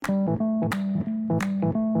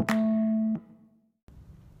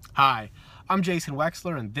Hi, I'm Jason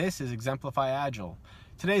Wexler and this is Exemplify Agile.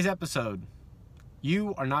 Today's episode,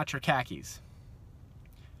 you are not your khakis.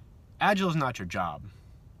 Agile is not your job.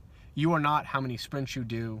 You are not how many sprints you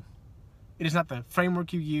do. It is not the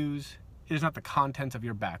framework you use. It is not the contents of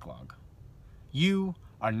your backlog. You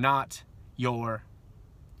are not your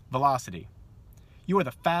velocity. You are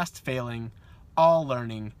the fast-failing,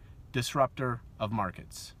 all-learning disruptor of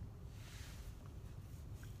markets.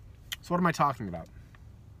 So what am I talking about?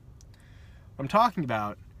 What I'm talking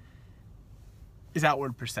about is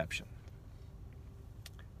outward perception.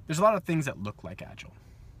 There's a lot of things that look like Agile.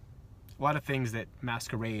 A lot of things that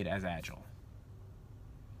masquerade as Agile.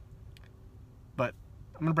 But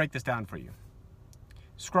I'm going to break this down for you.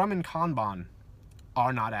 Scrum and Kanban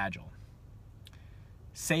are not Agile.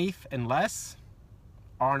 Safe and Less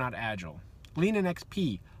are not Agile. Lean and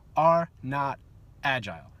XP are not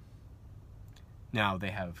Agile. Now, they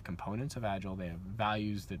have components of Agile, they have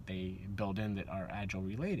values that they build in that are Agile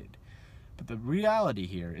related. But the reality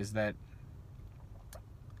here is that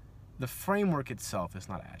the framework itself is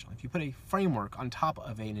not Agile. If you put a framework on top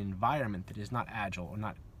of an environment that is not Agile or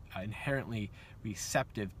not inherently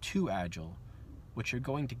receptive to Agile, what you're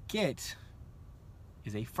going to get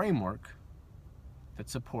is a framework that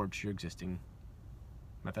supports your existing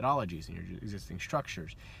methodologies and your existing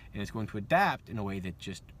structures, and it's going to adapt in a way that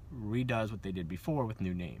just redoes what they did before with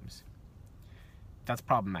new names. That's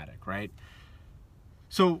problematic, right?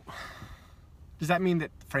 So does that mean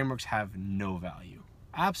that frameworks have no value?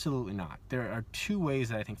 Absolutely not. There are two ways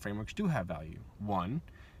that I think frameworks do have value. One,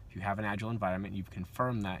 if you have an Agile environment, you've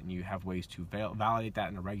confirmed that and you have ways to validate that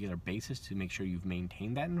on a regular basis to make sure you've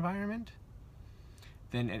maintained that environment,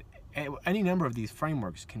 then any number of these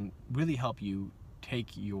frameworks can really help you take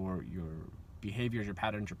your behaviors, your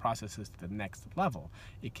patterns, your processes to the next level.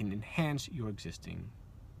 It can enhance your existing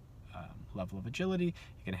level of agility.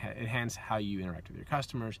 It can enhance how you interact with your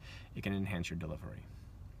customers. It can enhance your delivery.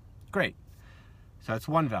 Great. So that's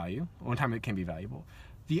one value. One time it can be valuable.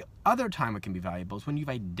 The other time it can be valuable is when you've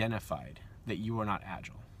identified that you are not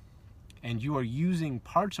Agile and you are using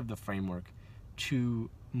parts of the framework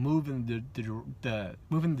to move in the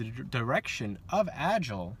direction of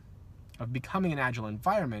Agile, of becoming an Agile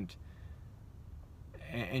environment,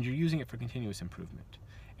 and you're using it for continuous improvement,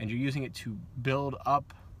 and you're using it to build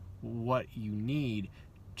up what you need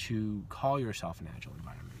to call yourself an Agile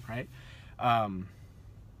environment, right?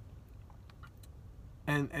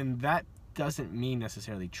 And that doesn't mean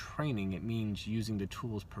necessarily training. It means using the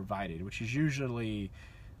tools provided, which is usually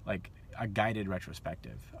like a guided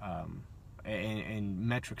retrospective, and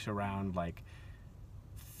metrics around like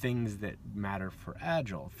things that matter for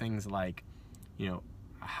Agile, things like, you know,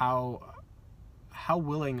 how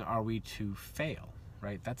willing are we to fail,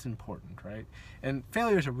 right? That's important, right? And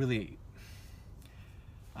failures are really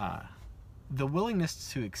the willingness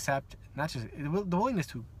to accept, not just the willingness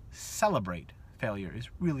to celebrate failure is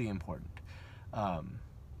really important,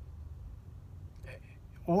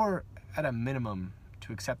 or at a minimum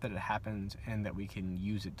to accept that it happens and that we can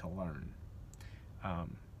use it to learn.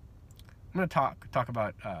 I'm going to talk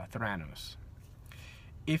about Theranos.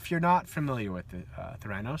 If you're not familiar with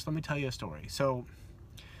Theranos, let me tell you a story. So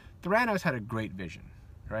Theranos had a great vision,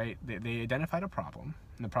 right? They identified a problem,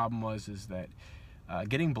 and the problem was that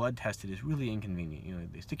getting blood tested is really inconvenient. You know,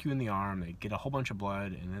 they stick you in the arm, they get a whole bunch of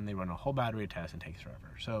blood, and then they run a whole battery of tests and it takes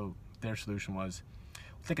forever. So their solution was,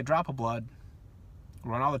 we'll take a drop of blood,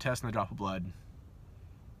 run all the tests in the drop of blood,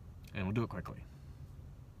 and we'll do it quickly.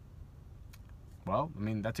 Well, I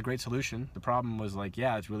mean, that's a great solution. The problem was like,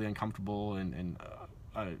 yeah, it's really uncomfortable and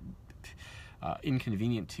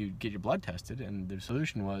inconvenient to get your blood tested, and the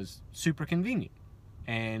solution was super convenient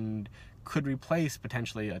and could replace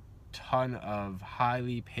potentially a ton of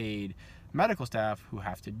highly paid medical staff who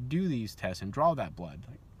have to do these tests and draw that blood.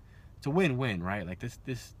 Like, it's a win-win, right? Like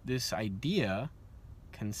this idea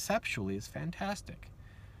conceptually is fantastic.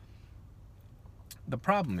 The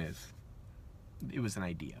problem is it was an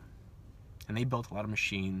idea. And they built a lot of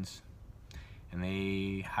machines, and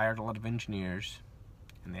they hired a lot of engineers,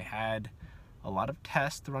 and they had a lot of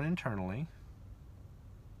tests to run internally,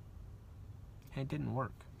 and it didn't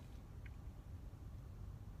work.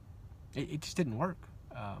 It just didn't work.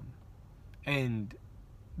 And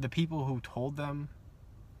the people who told them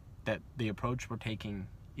that the approach we're taking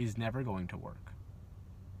is never going to work,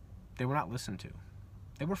 they were not listened to.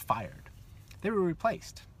 They were fired. They were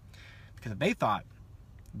replaced. Because they thought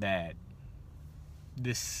that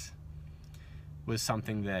this was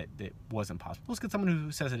something that wasn't possible. Let's get someone who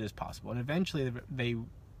says it is possible. And eventually they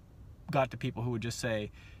got to people who would just say,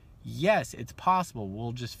 yes, it's possible,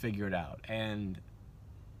 we'll just figure it out. And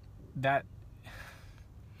that,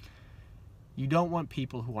 You don't want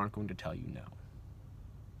people who aren't going to tell you no.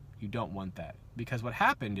 You don't want that. Because what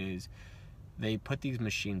happened is they put these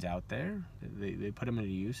machines out there, they put them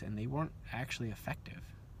into use, and they weren't actually effective.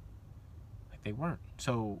 Like, they weren't.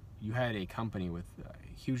 So you had a company with a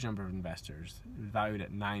huge number of investors, valued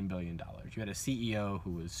at $9 billion. You had a CEO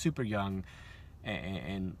who was super young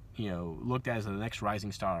and looked as the next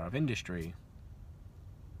rising star of industry.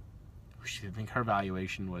 I think her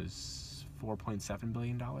valuation was $4.7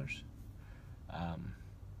 billion.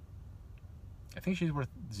 I think she's worth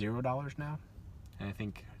 $0 now, and I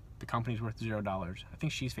think the company's worth $0. I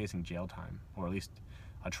think she's facing jail time, or at least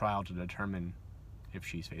a trial to determine if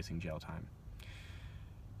she's facing jail time.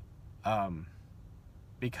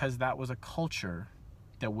 Because that was a culture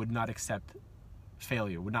that would not accept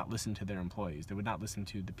failure, would not listen to their employees. They would not listen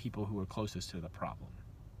to the people who were closest to the problem.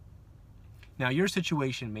 Now, your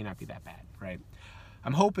situation may not be that bad, right?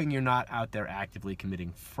 I'm hoping you're not out there actively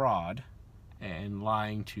committing fraud and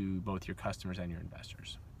lying to both your customers and your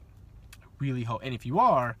investors. I really hope, and if you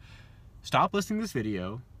are, stop listening to this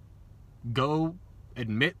video, go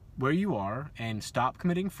admit where you are, and stop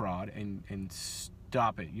committing fraud, and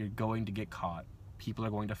stop it. You're going to get caught. People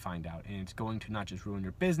are going to find out, and it's going to not just ruin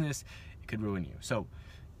your business, it could ruin you. So,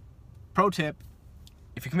 pro tip,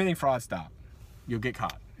 if you're committing fraud, stop. You'll get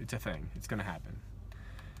caught. It's a thing. It's going to happen.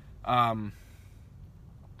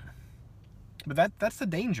 But that's the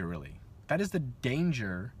danger, really. That is the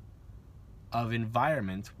danger of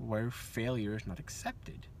environments where failure is not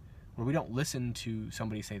accepted, where we don't listen to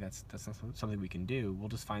somebody say that's not something we can do. We'll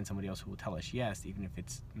just find somebody else who will tell us yes, even if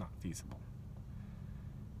it's not feasible.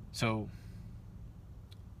 So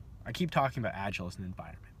I keep talking about Agile as an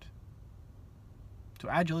environment. So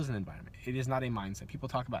Agile is an environment. It is not a mindset. People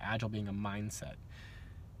talk about Agile being a mindset.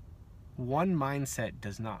 One mindset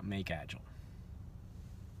does not make Agile.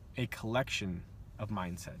 A collection of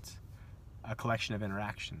mindsets, a collection of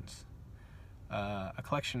interactions, a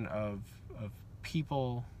collection of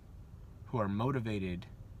people who are motivated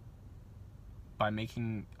by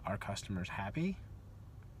making our customers happy.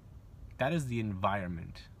 That is the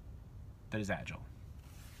environment that is Agile.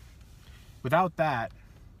 Without that,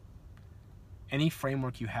 any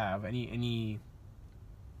framework you have, any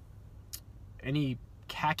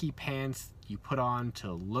khaki pants you put on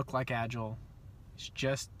to look like Agile, it's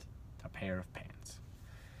just a pair of pants.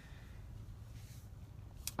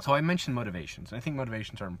 So I mentioned motivations, and I think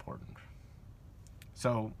motivations are important.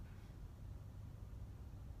 So,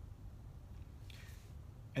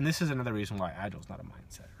 and this is another reason why Agile is not a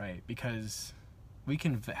mindset, right? Because we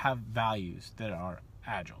can have values that are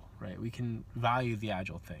Agile, right? We can value the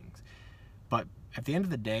Agile things. But at the end of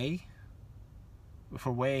the day, if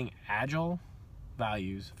we're weighing Agile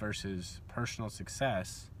values versus personal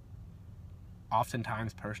success,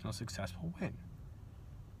 oftentimes personal success will win,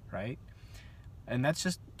 right? And that's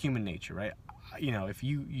just human nature, right? If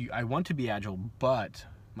I want to be Agile, but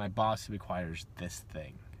my boss requires this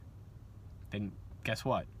thing, then guess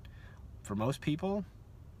what? For most people,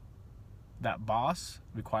 that boss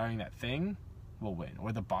requiring that thing will win,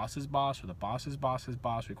 or the boss's boss, or the boss's boss's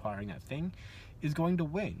boss requiring that thing is going to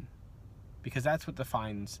win, because that's what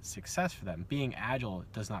defines success for them. Being Agile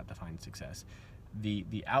does not define success.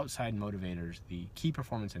 The outside motivators, the key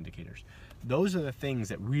performance indicators, those are the things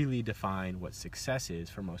that really define what success is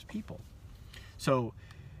for most people. So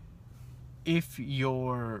if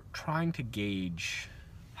you're trying to gauge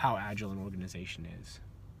how Agile an organization is,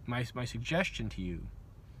 my suggestion to you,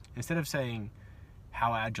 instead of saying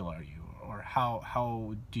how Agile are you, or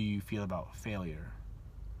how do you feel about failure,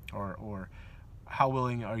 or how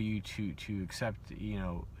willing are you to accept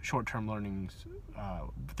short-term learnings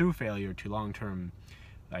through failure to long-term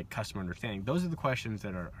customer understanding, those are the questions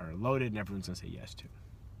that are loaded and everyone's going to say yes to.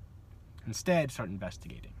 Instead, start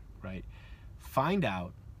investigating, right? Find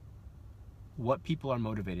out what people are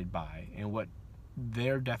motivated by and what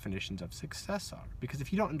their definitions of success are. Because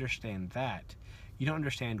if you don't understand that, you don't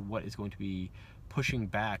understand what is going to be pushing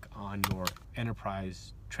back on your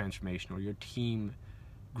enterprise transformation or your team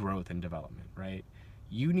growth and development, right?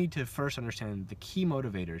 You need to first understand the key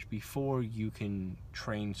motivators before you can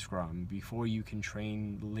train Scrum, before you can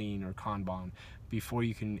train Lean or Kanban, before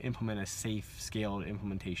you can implement a safe, scaled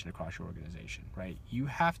implementation across your organization, right? You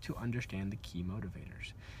have to understand the key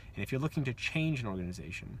motivators. And if you're looking to change an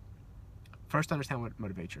organization, first understand what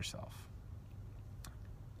motivates yourself.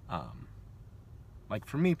 Like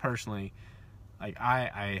for me personally,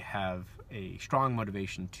 I have a strong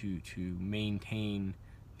motivation to maintain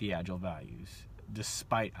the Agile values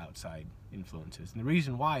despite outside influences. And the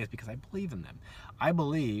reason why is because I believe in them. I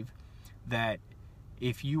believe that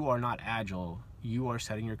if you are not Agile, you are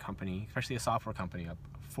setting your company, especially a software company, up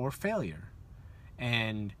for failure.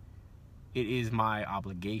 And it is my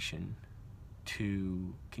obligation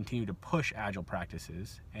to continue to push agile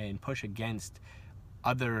practices and push against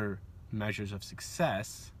other measures of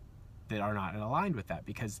success that are not aligned with that,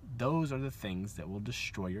 because those are the things that will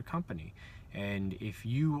destroy your company. And if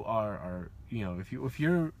you are if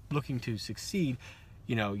you're looking to succeed,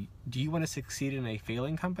 do you want to succeed in a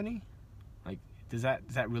failing company? Like, is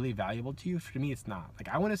that really valuable to you? For me, it's not. Like,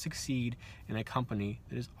 I want to succeed in a company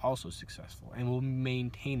that is also successful and will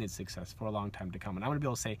maintain its success for a long time to come. And I want to be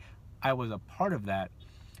able to say I was a part of that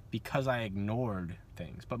because I ignored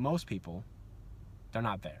things. But most people, they're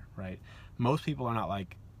not there, right? Most people are not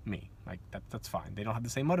like me. Like, that's fine. They don't have the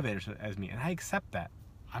same motivators as me, and I accept that.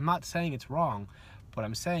 I'm not saying it's wrong. What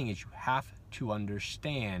I'm saying is you have to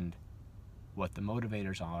understand what the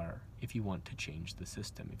motivators are if you want to change the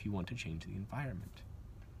system, if you want to change the environment.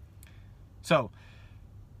 So,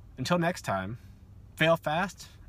 until next time, fail fast